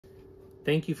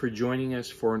Thank you for joining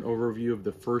us for an overview of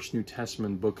the first New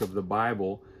Testament book of the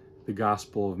Bible, the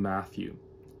Gospel of Matthew.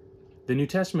 The New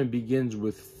Testament begins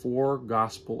with 4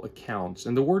 gospel accounts,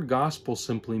 and the word gospel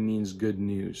simply means good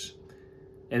news.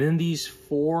 And in these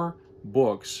 4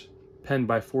 books, penned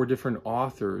by 4 different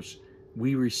authors,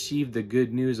 we receive the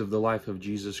good news of the life of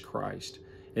Jesus Christ.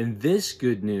 And this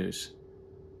good news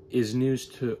is news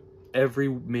to every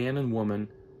man and woman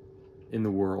in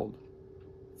the world,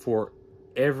 for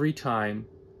every time,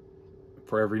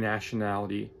 for every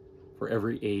nationality, for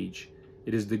every age.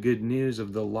 It is the good news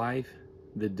of the life,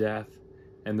 the death,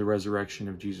 and the resurrection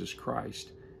of Jesus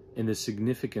Christ, and the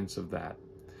significance of that.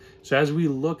 So as we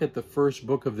look at the first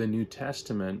book of the New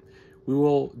Testament, we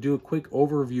will do a quick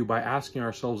overview by asking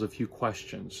ourselves a few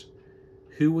questions.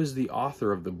 Who was the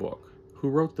author of the book? Who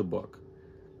wrote the book?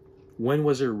 When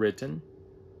was it written?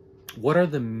 What are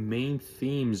the main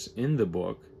themes in the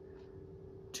book?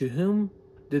 To whom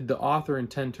did the author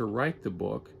intend to write the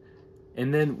book?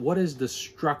 And then what is the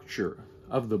structure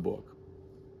of the book?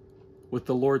 With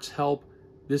the Lord's help,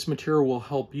 this material will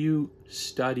help you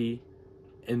study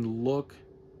and look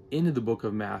into the book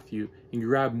of Matthew and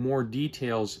grab more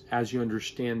details as you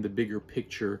understand the bigger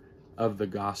picture of the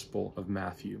Gospel of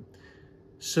Matthew.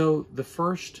 So the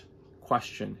first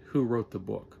question, who wrote the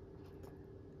book?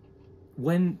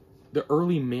 When the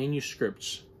early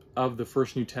manuscripts of the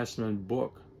first New Testament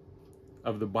book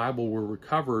of the Bible were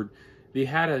recovered, they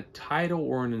had a title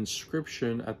or an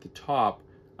inscription at the top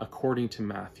according to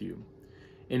Matthew.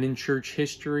 And in church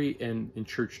history and in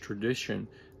church tradition,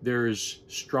 there is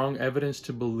strong evidence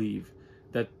to believe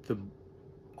that the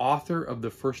author of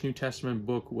the first New Testament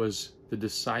book was the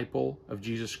disciple of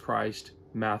Jesus Christ,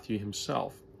 Matthew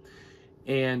himself.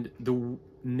 And the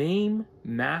name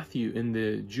Matthew in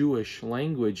the Jewish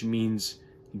language means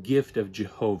gift of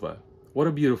Jehovah. What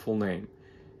a beautiful name.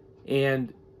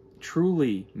 And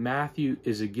truly, Matthew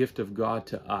is a gift of God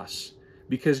to us,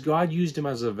 because God used him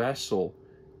as a vessel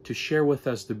to share with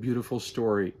us the beautiful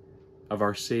story of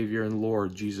our Savior and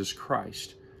Lord, Jesus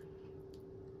Christ.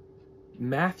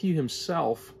 Matthew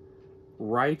himself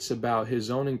writes about his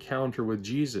own encounter with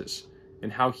Jesus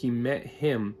and how he met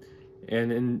him.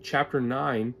 And in chapter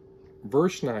 9,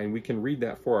 verse 9, we can read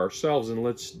that for ourselves, and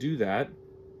let's do that.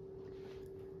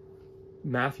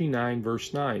 Matthew 9,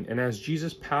 verse 9. And as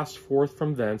Jesus passed forth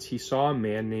from thence, he saw a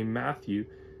man named Matthew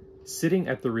sitting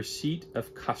at the receipt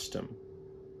of custom.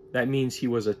 That means he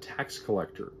was a tax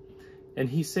collector. And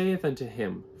he saith unto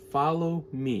him, Follow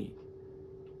me.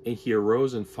 And he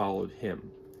arose and followed him.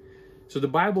 So the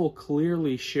Bible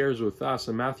clearly shares with us,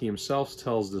 and Matthew himself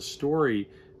tells the story,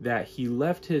 that he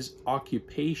left his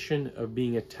occupation of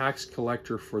being a tax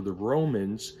collector for the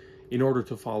Romans in order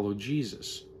to follow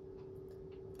Jesus.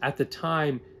 At the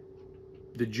time,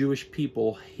 the Jewish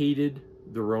people hated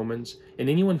the Romans, and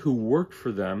anyone who worked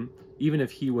for them, even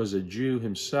if he was a Jew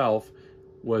himself,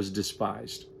 was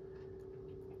despised.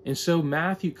 And so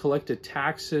Matthew collected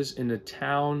taxes in a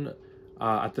town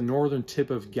at the northern tip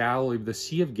of Galilee, the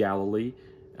Sea of Galilee,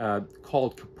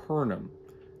 called Capernaum.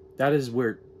 That is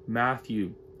where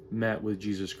Matthew met with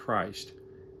Jesus Christ.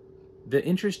 The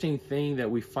interesting thing that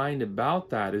we find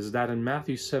about that is that in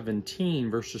Matthew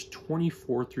 17, verses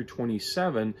 24 through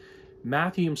 27,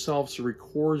 Matthew himself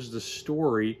records the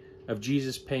story of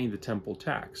Jesus paying the temple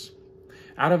tax.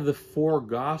 Out of the 4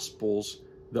 Gospels,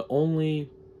 the only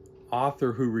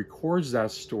author who records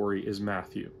that story is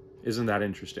Matthew. Isn't that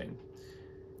interesting?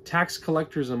 Tax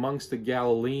collectors amongst the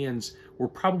Galileans were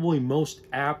probably most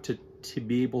apt to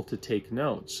be able to take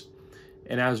notes.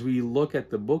 And as we look at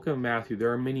the book of Matthew,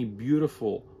 there are many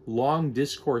beautiful, long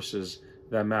discourses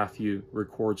that Matthew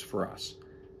records for us.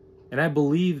 And I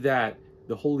believe that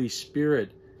the Holy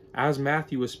Spirit, as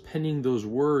Matthew was penning those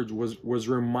words, was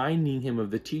reminding him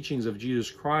of the teachings of Jesus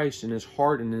Christ in his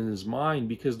heart and in his mind,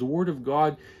 because the Word of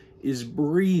God is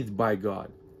breathed by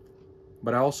God.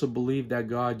 But I also believe that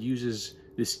God uses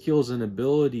the skills and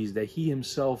abilities that he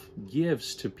himself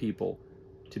gives to people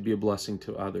to be a blessing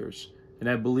to others. And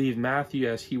I believe Matthew,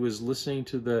 as he was listening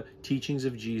to the teachings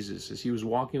of Jesus, as he was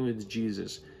walking with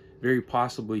Jesus, very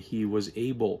possibly he was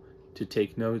able to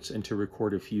take notes and to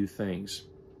record a few things.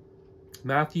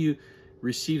 Matthew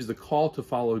receives the call to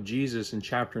follow Jesus in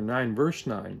chapter 9, verse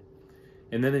 9.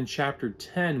 And then in chapter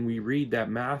 10, we read that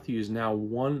Matthew is now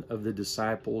one of the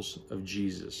disciples of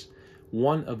Jesus,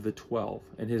 one of the 12,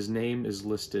 and his name is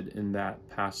listed in that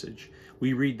passage.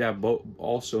 We read that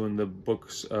also in the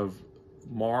books of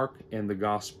Mark and the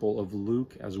Gospel of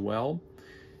Luke as well.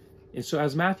 And so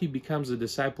as Matthew becomes a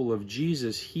disciple of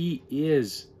Jesus, he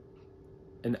is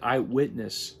an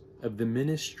eyewitness of the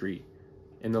ministry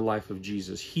and the life of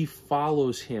Jesus. He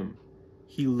follows him.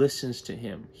 he listens to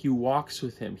him, he walks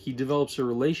with him, he develops a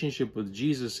relationship with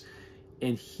Jesus,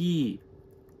 and he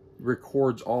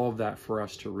records all of that for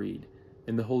us to read.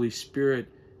 And the Holy Spirit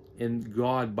and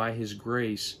God, by his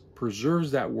grace, preserves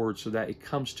that word so that it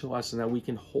comes to us and that we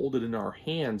can hold it in our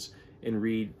hands and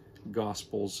read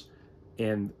Gospels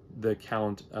and the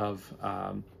account of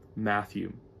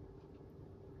Matthew.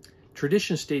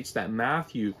 Tradition states that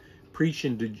Matthew preached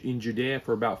in Judea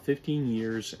for about 15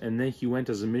 years, and then he went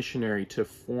as a missionary to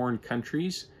foreign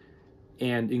countries,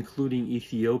 and including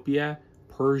Ethiopia,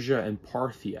 Persia, and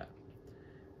Parthia.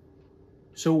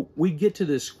 So we get to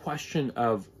this question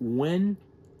of, when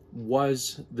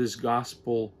was this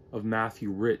Gospel of Matthew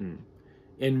written?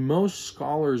 And most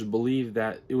scholars believe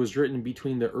that it was written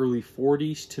between the early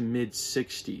 40s to mid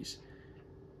 60s.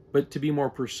 But to be more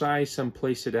precise, some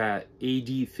place it at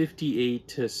AD 58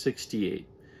 to 68.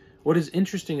 What is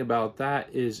interesting about that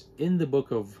is in the book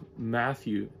of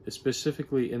Matthew,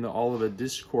 specifically in the Olivet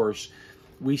Discourse,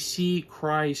 we see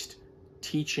Christ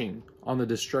teaching on the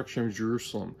destruction of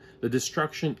Jerusalem, the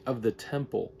destruction of the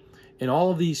temple, and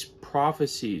all of these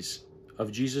prophecies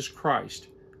of Jesus Christ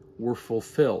were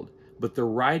fulfilled. But the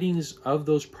writings of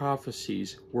those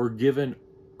prophecies were given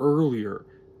earlier,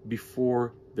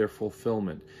 before their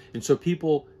fulfillment. And so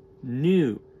people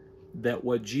knew that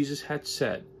what Jesus had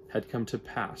said had come to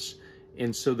pass.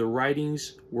 And so the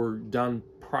writings were done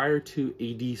prior to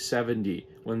AD 70,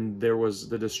 when there was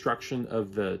the destruction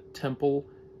of the temple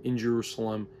in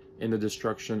Jerusalem and the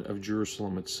destruction of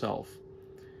Jerusalem itself.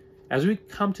 As we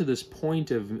come to this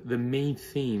point of the main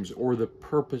themes or the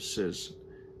purposes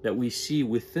that we see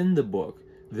within the book,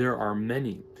 there are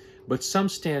many, but some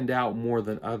stand out more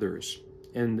than others.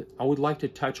 And I would like to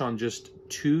touch on just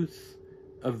two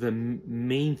of the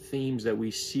main themes that we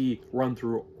see run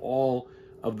through all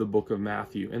of the book of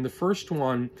Matthew. And the first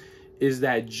one is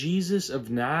that Jesus of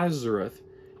Nazareth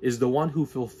is the one who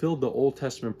fulfilled the Old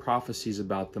Testament prophecies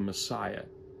about the Messiah.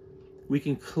 We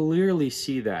can clearly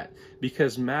see that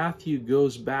because Matthew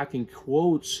goes back and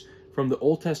quotes from the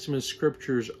Old Testament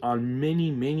scriptures on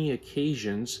many, many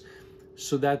occasions,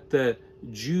 so that the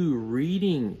Jew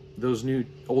reading those new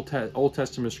Old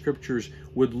Testament scriptures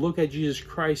would look at Jesus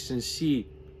Christ and see,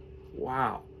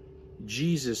 wow,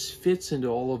 Jesus fits into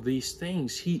all of these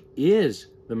things. He is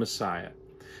the Messiah.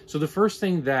 So the first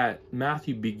thing that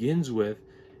Matthew begins with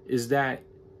is that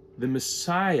the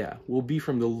Messiah will be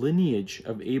from the lineage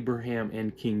of Abraham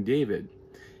and King David.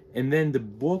 And then the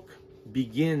book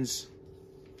begins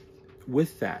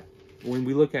with that. When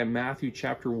we look at Matthew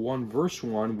chapter 1, verse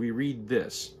 1, we read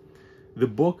this: the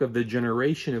book of the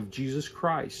generation of Jesus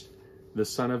Christ, the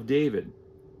son of David,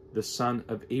 the son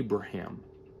of Abraham.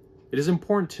 It is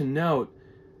important to note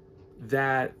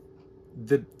that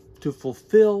to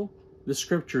fulfill the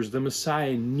scriptures, the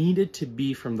Messiah needed to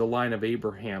be from the line of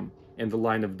Abraham and the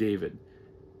line of David.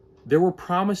 There were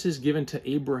promises given to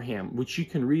Abraham, which you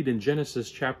can read in Genesis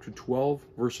chapter 12,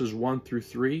 verses 1 through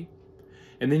 3.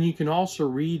 And then you can also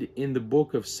read in the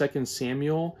book of 2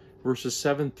 Samuel, verses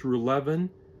 7 through 11,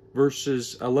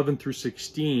 verses 11 through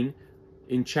 16,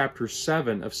 in chapter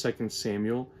 7 of 2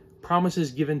 Samuel, promises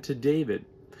given to David.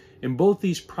 And both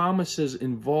these promises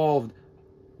involved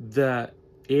the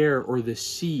heir or the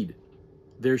seed,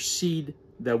 their seed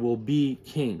that will be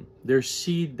king, their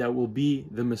seed that will be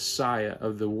the Messiah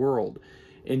of the world.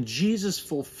 And Jesus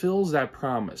fulfills that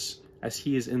promise as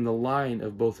he is in the line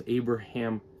of both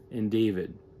Abraham and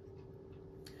David.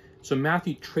 So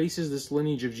Matthew traces this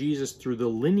lineage of Jesus through the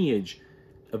lineage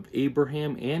of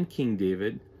Abraham and King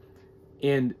David,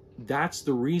 and that's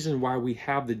the reason why we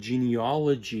have the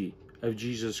genealogy of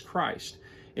Jesus Christ.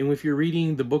 And if you're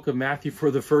reading the book of Matthew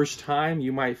for the first time,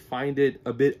 you might find it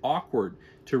a bit awkward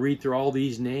to read through all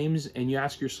these names, and you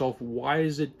ask yourself, why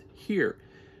is it here?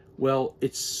 Well,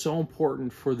 it's so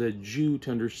important for the Jew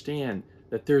to understand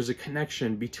that there's a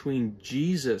connection between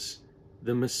Jesus,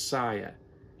 the Messiah,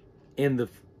 and the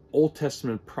Old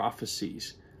Testament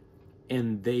prophecies,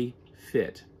 and they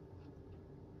fit.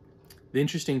 The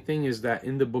interesting thing is that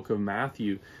in the book of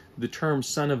Matthew, the term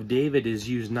son of David is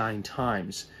used 9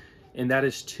 times, and that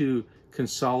is to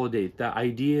consolidate the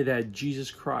idea that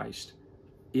Jesus Christ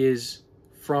is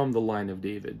from the line of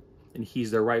David, and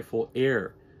he's the rightful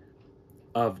heir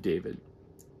of David.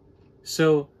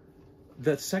 So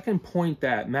the second point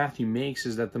that Matthew makes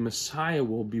is that the Messiah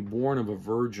will be born of a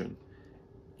virgin.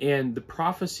 And the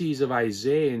prophecies of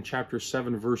Isaiah in chapter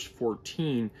 7, verse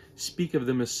 14, speak of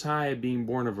the Messiah being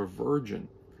born of a virgin.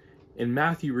 And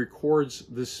Matthew records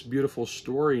this beautiful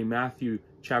story in Matthew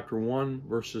chapter 1,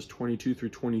 verses 22 through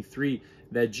 23,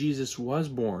 that Jesus was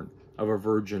born of a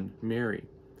virgin, Mary.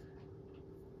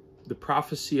 the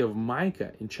prophecy of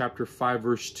Micah in chapter 5,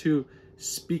 verse 2,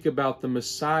 speak about the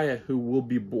Messiah who will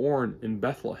be born in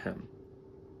Bethlehem.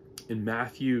 And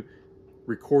Matthew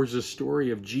records the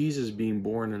story of Jesus being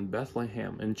born in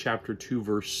Bethlehem in chapter 2,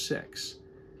 verse 6.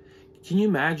 Can you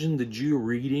imagine the Jew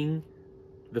reading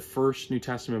the first New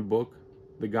Testament book,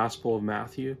 the Gospel of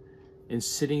Matthew, and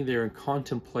sitting there and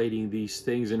contemplating these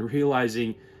things and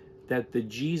realizing that the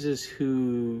Jesus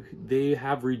who they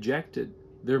have rejected,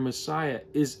 their Messiah,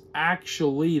 is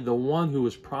actually the one who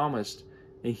was promised,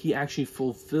 and he actually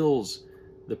fulfills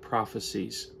the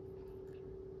prophecies.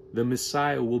 The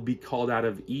Messiah will be called out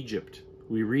of Egypt.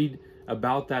 We read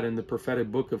about that in the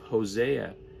prophetic book of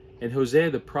Hosea. And Hosea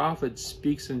the prophet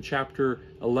speaks in chapter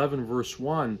 11, verse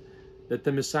 1, that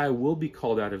the Messiah will be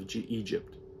called out of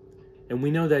Egypt. And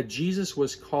we know that Jesus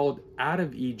was called out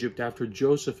of Egypt after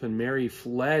Joseph and Mary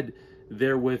fled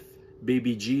there with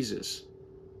baby Jesus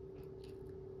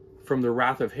from the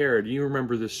wrath of Herod. You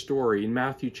remember this story. In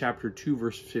Matthew chapter 2,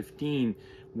 verse 15,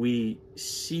 we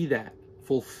see that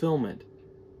fulfillment.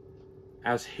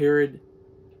 As Herod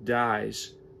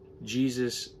dies,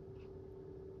 Jesus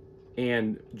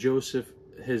and Joseph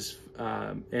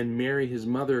and Mary, his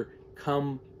mother,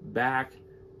 come back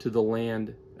to the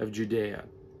land of Judea.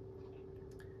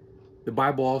 The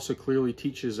Bible also clearly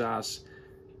teaches us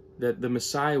that the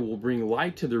Messiah will bring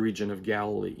light to the region of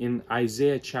Galilee. In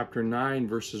Isaiah chapter 9,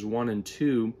 verses 1 and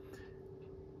 2,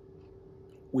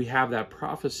 we have that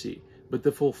prophecy. But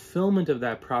the fulfillment of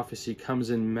that prophecy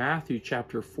comes in Matthew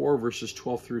chapter 4, verses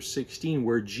 12 through 16,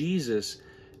 where Jesus,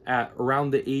 at around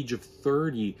the age of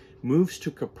 30, moves to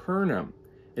Capernaum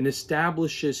and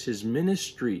establishes his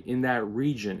ministry in that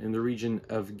region, in the region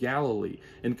of Galilee.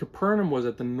 And Capernaum was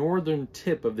at the northern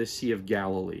tip of the Sea of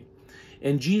Galilee.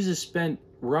 And Jesus spent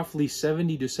roughly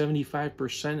 70 to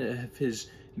 75% of his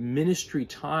ministry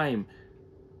time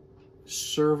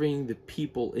serving the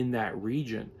people in that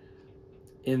region.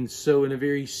 And so in a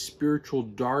very spiritual,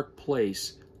 dark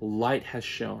place, light has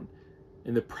shone,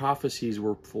 and the prophecies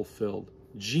were fulfilled.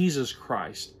 Jesus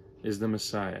Christ is the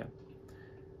Messiah.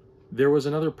 There was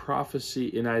another prophecy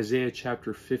in Isaiah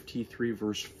chapter 53,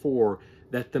 verse 4,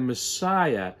 that the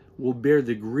Messiah will bear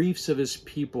the griefs of his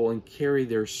people and carry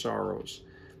their sorrows.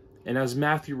 And as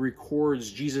Matthew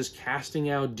records, Jesus casting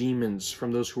out demons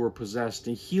from those who were possessed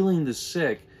and healing the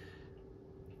sick,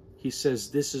 he says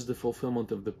this is the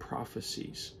fulfillment of the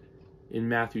prophecies in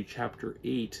Matthew chapter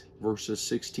 8, verses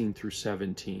 16 through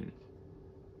 17.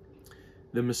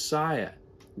 The Messiah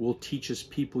will teach his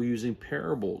people using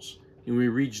parables. And we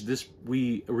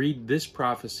read this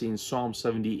prophecy in Psalm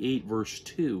 78, verse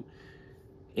 2.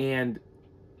 And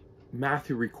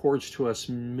Matthew records to us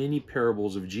many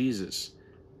parables of Jesus.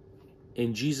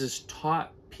 And Jesus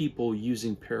taught people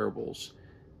using parables.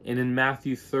 And in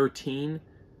Matthew 13,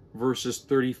 verses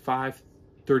 34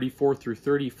 through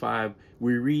 35,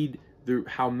 we read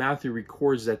how Matthew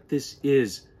records that this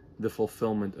is the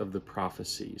fulfillment of the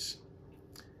prophecies.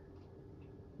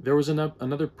 There was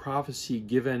another prophecy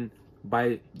given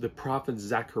by the prophet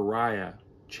Zechariah,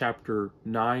 chapter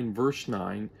 9, verse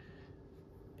 9,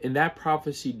 and that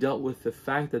prophecy dealt with the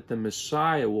fact that the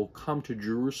Messiah will come to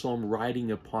Jerusalem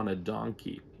riding upon a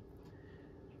donkey.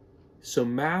 So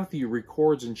Matthew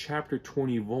records in chapter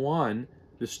 21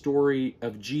 the story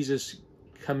of Jesus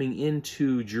coming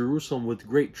into Jerusalem with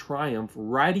great triumph,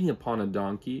 riding upon a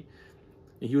donkey,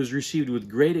 and he was received with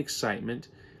great excitement,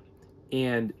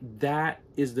 and that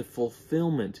is the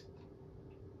fulfillment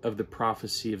of the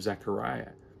prophecy of Zechariah.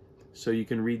 So you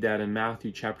can read that in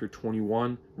Matthew chapter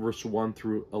 21, verse 1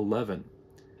 through 11.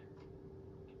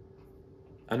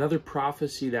 Another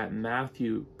prophecy that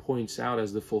Matthew points out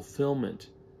as the fulfillment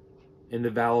and the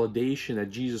validation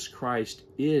that Jesus Christ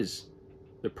is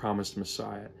the promised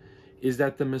Messiah is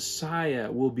that the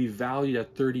Messiah will be valued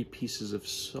at 30 pieces of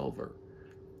silver.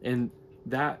 And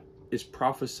that is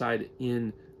prophesied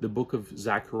in the book of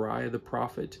Zechariah the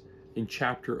prophet in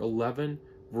chapter 11,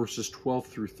 verses 12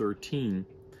 through 13.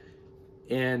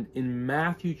 And in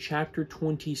Matthew chapter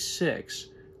 26,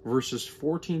 verses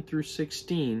 14 through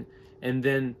 16, and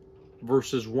then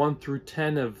verses 1 through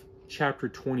 10 of chapter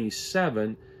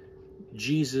 27,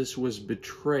 Jesus was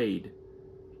betrayed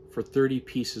for 30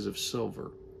 pieces of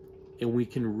silver. And we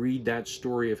can read that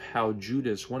story of how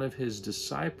Judas, one of his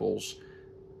disciples,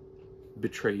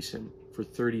 betrays him for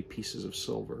 30 pieces of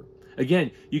silver.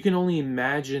 Again, you can only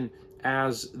imagine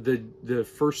as the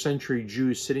first century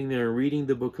Jews sitting there and reading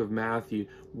the book of Matthew,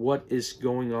 what is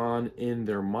going on in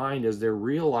their mind as they're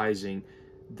realizing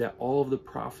that all of the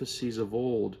prophecies of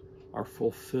old are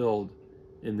fulfilled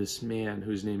in this man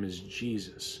whose name is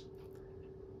Jesus.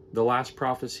 The last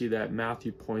prophecy that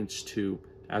Matthew points to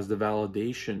as the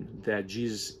validation that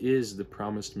Jesus is the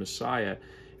promised Messiah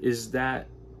is that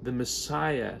the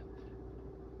Messiah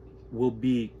will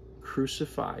be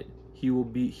crucified. He will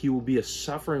be a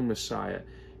suffering Messiah,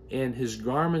 and his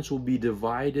garments will be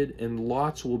divided, and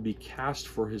lots will be cast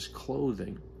for his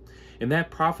clothing. And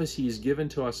that prophecy is given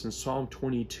to us in Psalm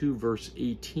 22, verse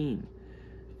 18.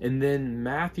 And then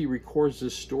Matthew records the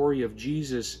story of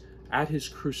Jesus at his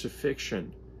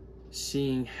crucifixion,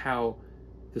 seeing how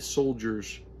the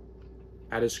soldiers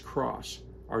at his cross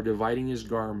are dividing his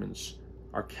garments,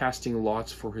 are casting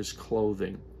lots for his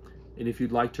clothing. And if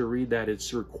you'd like to read that,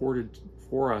 it's recorded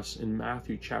for us in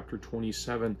Matthew chapter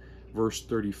 27, verse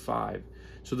 35.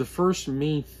 So the first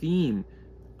main theme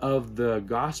of the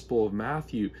Gospel of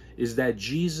Matthew is that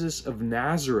Jesus of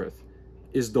Nazareth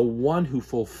is the one who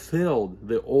fulfilled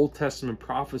the Old Testament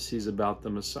prophecies about the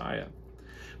Messiah.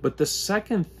 But the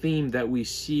second theme that we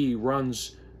see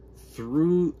runs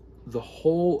through the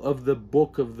whole of the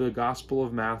book of the Gospel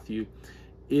of Matthew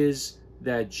is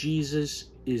that Jesus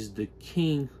is the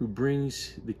King who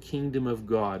brings the kingdom of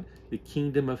God, the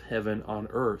kingdom of heaven on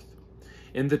earth.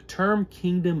 And the term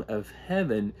kingdom of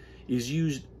heaven is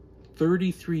used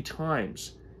 33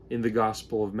 times in the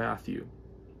Gospel of Matthew.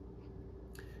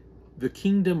 The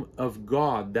kingdom of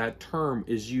God, that term,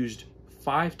 is used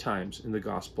 5 times in the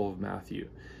Gospel of Matthew.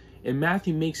 And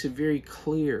Matthew makes it very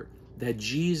clear that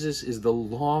Jesus is the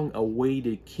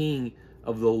long-awaited King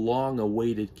of the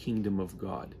long-awaited kingdom of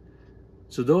God.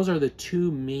 So those are the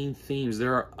two main themes.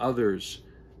 There are others,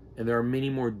 and there are many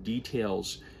more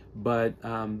details, but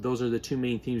those are the two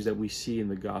main themes that we see in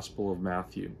the Gospel of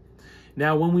Matthew.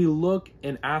 Now, when we look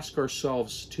and ask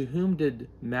ourselves, to whom did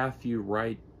Matthew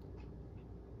write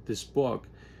this book,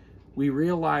 we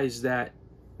realize that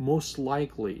most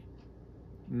likely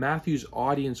Matthew's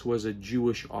audience was a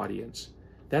Jewish audience.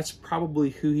 That's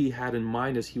probably who he had in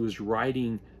mind as he was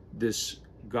writing this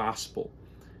gospel.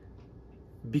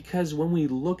 Because when we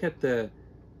look at the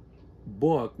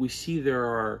book, we see there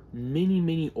are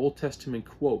many Old Testament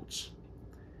quotes.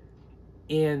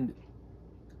 And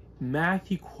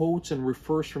Matthew quotes and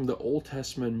refers from the Old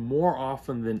Testament more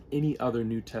often than any other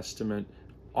New Testament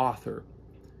author.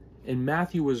 And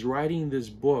Matthew was writing this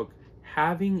book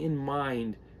having in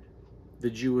mind the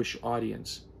Jewish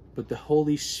audience. But the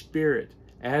Holy Spirit,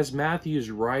 as Matthew is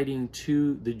writing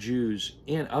to the Jews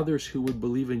and others who would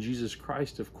believe in Jesus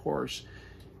Christ, of course,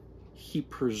 he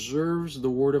preserves the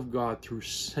Word of God through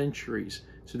centuries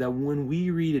so that when we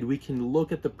read it, we can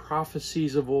look at the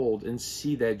prophecies of old and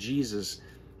see that Jesus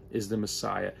is the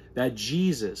Messiah, that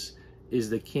Jesus is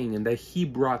the King, and that he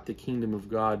brought the kingdom of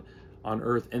God on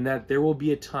earth, and that there will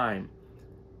be a time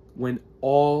when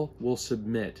all will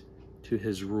submit to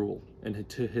his rule and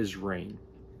to his reign.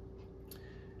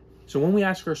 So when we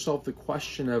ask ourselves the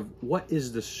question of what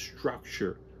is the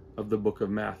structure of the book of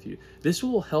Matthew, this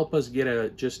will help us get an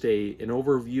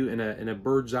overview and a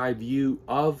bird's eye view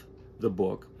of the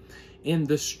book. And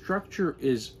the structure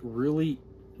is really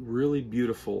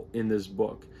beautiful in this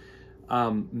book.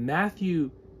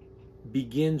 Matthew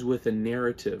begins with a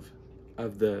narrative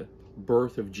of the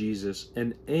birth of Jesus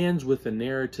and ends with a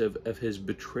narrative of his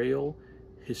betrayal,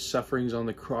 his sufferings on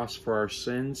the cross for our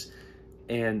sins,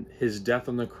 and his death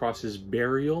on the cross, his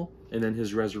burial, and then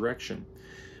his resurrection.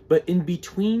 But in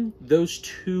between those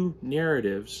two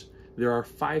narratives, there are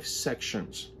 5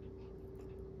 sections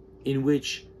in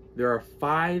which there are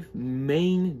 5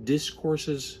 main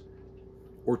discourses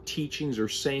or teachings or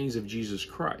sayings of Jesus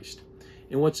Christ.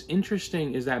 And what's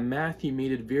interesting is that Matthew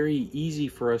made it very easy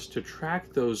for us to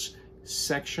track those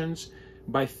sections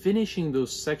by finishing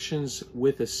those sections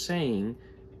with a saying,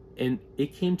 and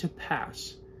it came to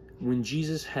pass when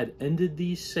Jesus had ended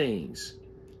these sayings.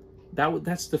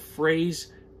 That's the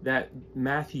phrase that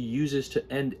Matthew uses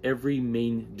to end every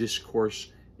main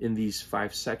discourse in these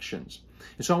 5 sections.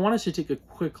 And so I want us to take a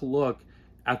quick look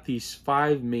at these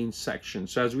 5 main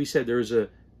sections. So as we said, there's a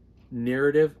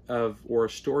narrative or a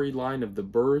storyline of the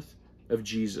birth of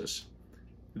Jesus,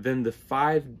 then the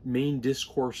 5 main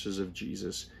discourses of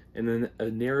Jesus, and then a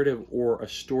narrative or a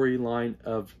storyline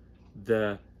of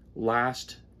the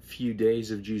last few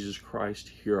days of Jesus Christ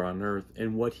here on earth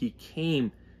and what he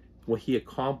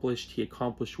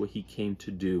accomplished what he came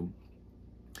to do.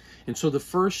 And so the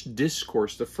first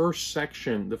discourse, the first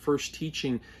section, the first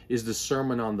teaching is the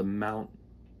Sermon on the Mount.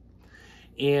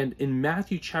 And in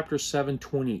Matthew chapter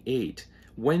 7:28,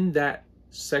 when that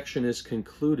section is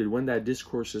concluded, when that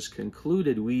discourse is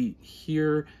concluded, we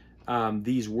hear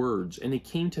these words, "And it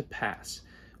came to pass,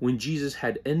 when Jesus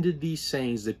had ended these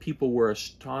sayings, the people were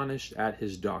astonished at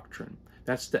his doctrine."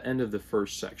 That's the end of the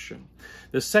first section.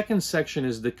 The second section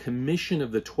is the commission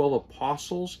of the 12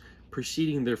 apostles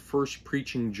preceding their first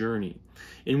preaching journey.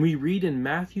 And we read in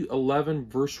Matthew 11,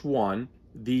 verse 1,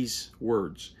 these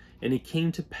words, "And it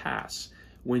came to pass,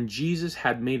 when Jesus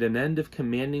had made an end of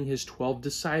commanding his 12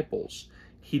 disciples,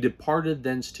 he departed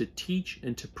thence to teach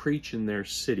and to preach in their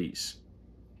cities."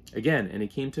 Again, and it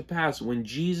came to pass, when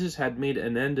Jesus had made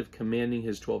an end of commanding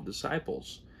his 12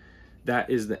 disciples. That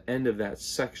is the end of that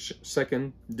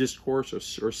second discourse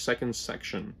or second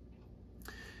section.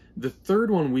 The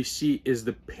third one we see is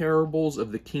the parables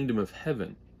of the kingdom of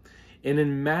heaven. And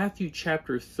in Matthew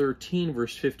chapter 13,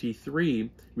 verse 53,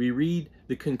 we read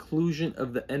the conclusion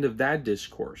of the end of that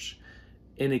discourse.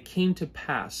 "And it came to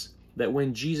pass that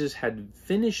when Jesus had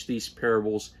finished these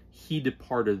parables, he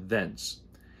departed thence."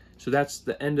 So that's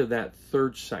the end of that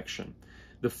third section.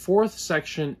 The fourth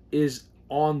section is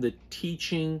on the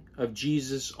teaching of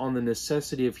Jesus on the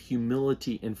necessity of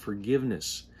humility and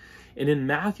forgiveness. And in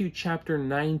Matthew chapter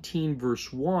 19,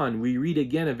 verse 1, we read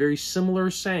again a very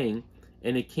similar saying,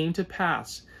 "And it came to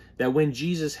pass that when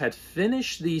Jesus had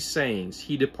finished these sayings,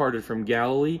 he departed from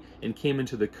Galilee and came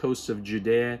into the coasts of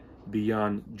Judea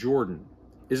beyond Jordan."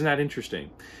 Isn't that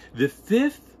interesting? The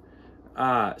fifth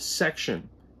section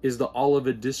is the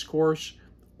Olivet Discourse,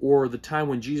 or the time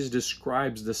when Jesus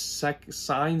describes the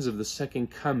signs of the second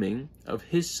coming, of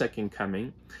his second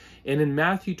coming. And in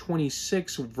Matthew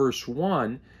 26, verse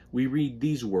 1, we read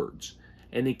these words,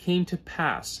 "And it came to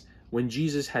pass, when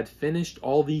Jesus had finished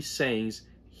all these sayings,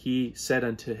 he said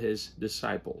unto his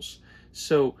disciples."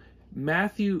 So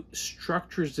Matthew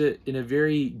structures it in a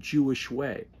very Jewish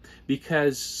way,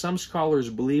 because some scholars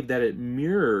believe that it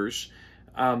mirrors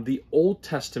the Old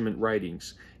Testament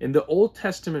writings. And the Old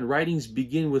Testament writings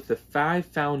begin with the 5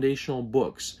 foundational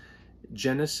books: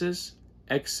 Genesis,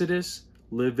 Exodus,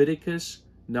 Leviticus,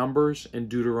 Numbers, and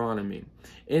Deuteronomy.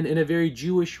 And in a very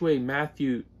Jewish way,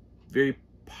 Matthew very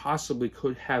possibly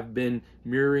could have been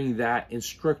mirroring that and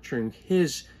structuring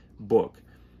his book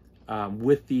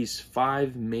with these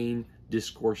 5 main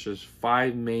discourses,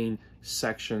 5 main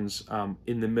sections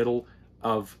in the middle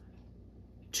of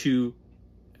 2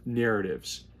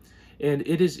 narratives. And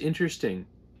it is interesting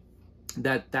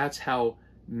that that's how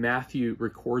Matthew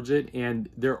records it, and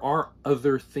there are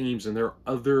other themes and there are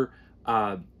other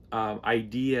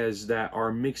ideas that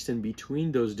are mixed in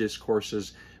between those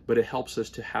discourses, but it helps us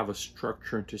to have a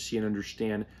structure and to see and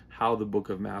understand how the book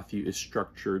of Matthew is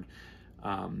structured.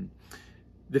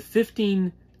 The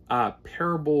 15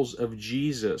 parables of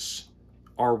Jesus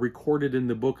are recorded in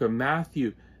the book of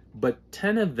Matthew, but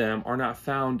 10 of them are not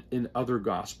found in other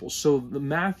gospels. So the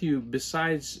Matthew,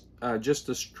 besides just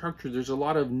the structure, there's a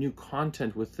lot of new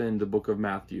content within the book of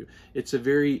Matthew. It's a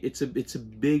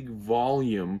big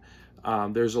volume.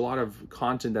 There's a lot of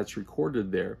content that's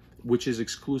recorded there, which is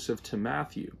exclusive to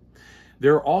Matthew.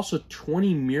 There are also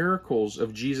 20 miracles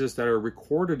of Jesus that are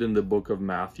recorded in the book of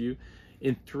Matthew,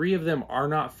 and 3 of them are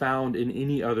not found in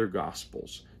any other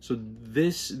gospels. So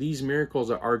these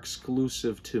miracles are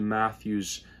exclusive to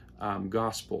Matthew's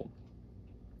gospel.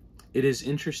 It is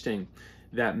interesting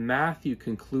that Matthew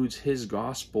concludes his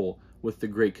gospel with the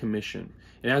Great Commission.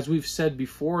 And as we've said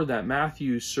before, that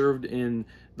Matthew served in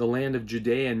the land of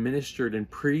Judea and ministered and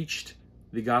preached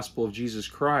the gospel of Jesus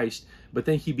Christ, but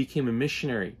then he became a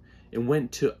missionary and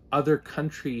went to other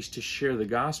countries to share the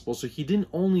gospel. So he didn't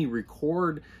only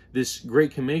record this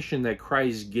Great Commission that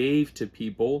Christ gave to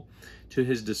people, to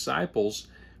his disciples,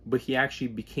 but he actually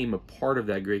became a part of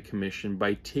that Great Commission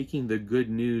by taking the good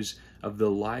news of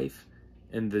the life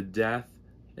and the death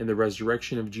and the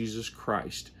resurrection of Jesus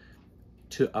Christ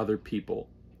to other people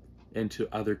and to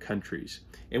other countries.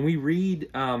 And we read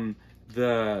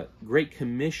the Great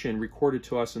Commission recorded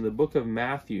to us in the book of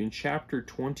Matthew in chapter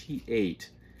 28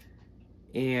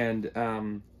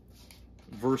 and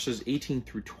verses 18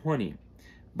 through 20.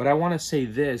 But I want to say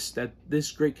this, that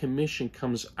this Great Commission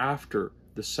comes after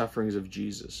the sufferings of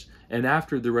Jesus and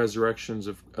after the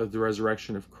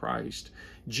resurrection of Christ.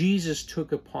 Jesus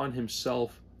took upon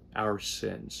himself our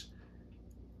sins.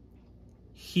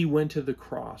 He went to the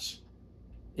cross,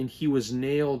 and he was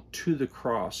nailed to the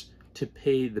cross to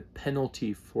pay the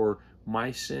penalty for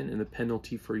my sin and the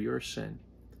penalty for your sin.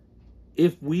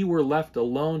 If we were left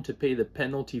alone to pay the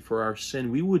penalty for our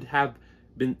sin, we would have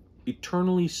been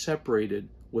eternally separated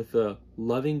with a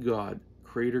loving God,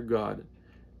 Creator God,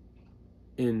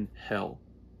 in hell.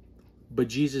 But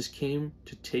Jesus came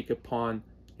to take upon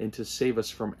and to save us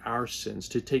from our sins,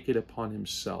 to take it upon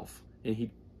himself. And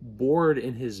he bore it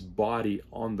in his body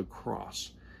on the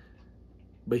cross.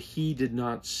 But he did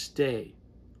not stay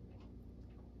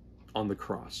on the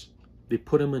cross. They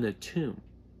put him in a tomb.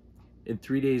 And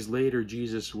 3 days later,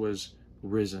 Jesus was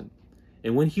risen.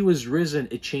 And when he was risen,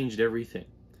 it changed everything.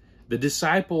 The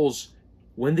disciples,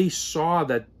 when they saw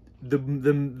that the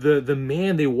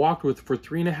man they walked with for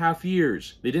 3.5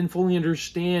 years, they didn't fully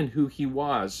understand who he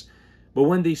was. But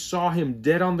when they saw him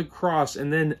dead on the cross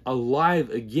and then alive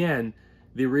again,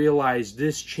 they realized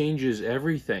this changes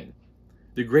everything.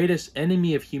 The greatest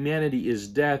enemy of humanity is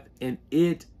death, and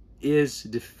it is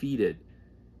defeated.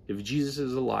 If Jesus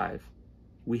is alive,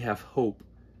 we have hope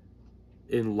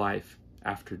in life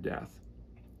after death.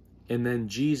 And then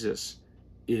Jesus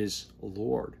is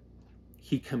Lord.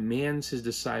 He commands his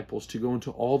disciples to go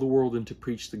into all the world and to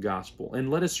preach the gospel. And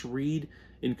let us read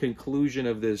in conclusion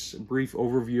of this brief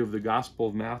overview of the Gospel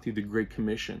of Matthew, the Great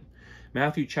Commission.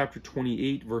 Matthew chapter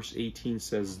 28, verse 18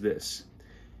 says this,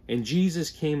 "And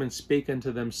Jesus came and spake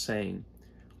unto them, saying,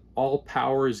 All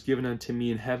power is given unto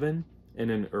me in heaven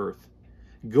and in earth.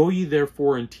 Go ye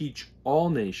therefore and teach all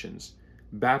nations,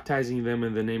 baptizing them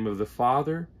in the name of the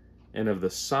Father, and of the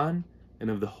Son, and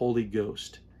of the Holy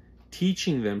Ghost,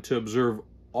 teaching them to observe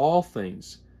all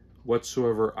things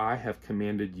whatsoever I have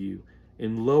commanded you.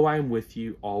 And lo, I am with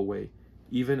you always,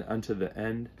 even unto the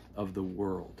end of the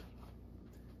world."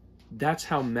 That's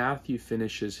how Matthew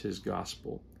finishes his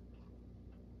gospel.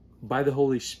 By the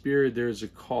Holy Spirit, there is a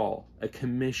call, a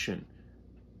commission,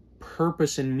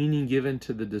 purpose and meaning given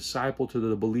to the disciple, to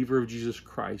the believer of Jesus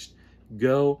Christ.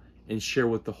 Go and share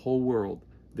with the whole world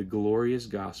the glorious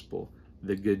gospel,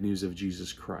 the good news of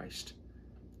Jesus Christ.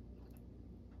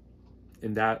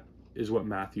 And that is what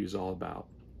Matthew is all about.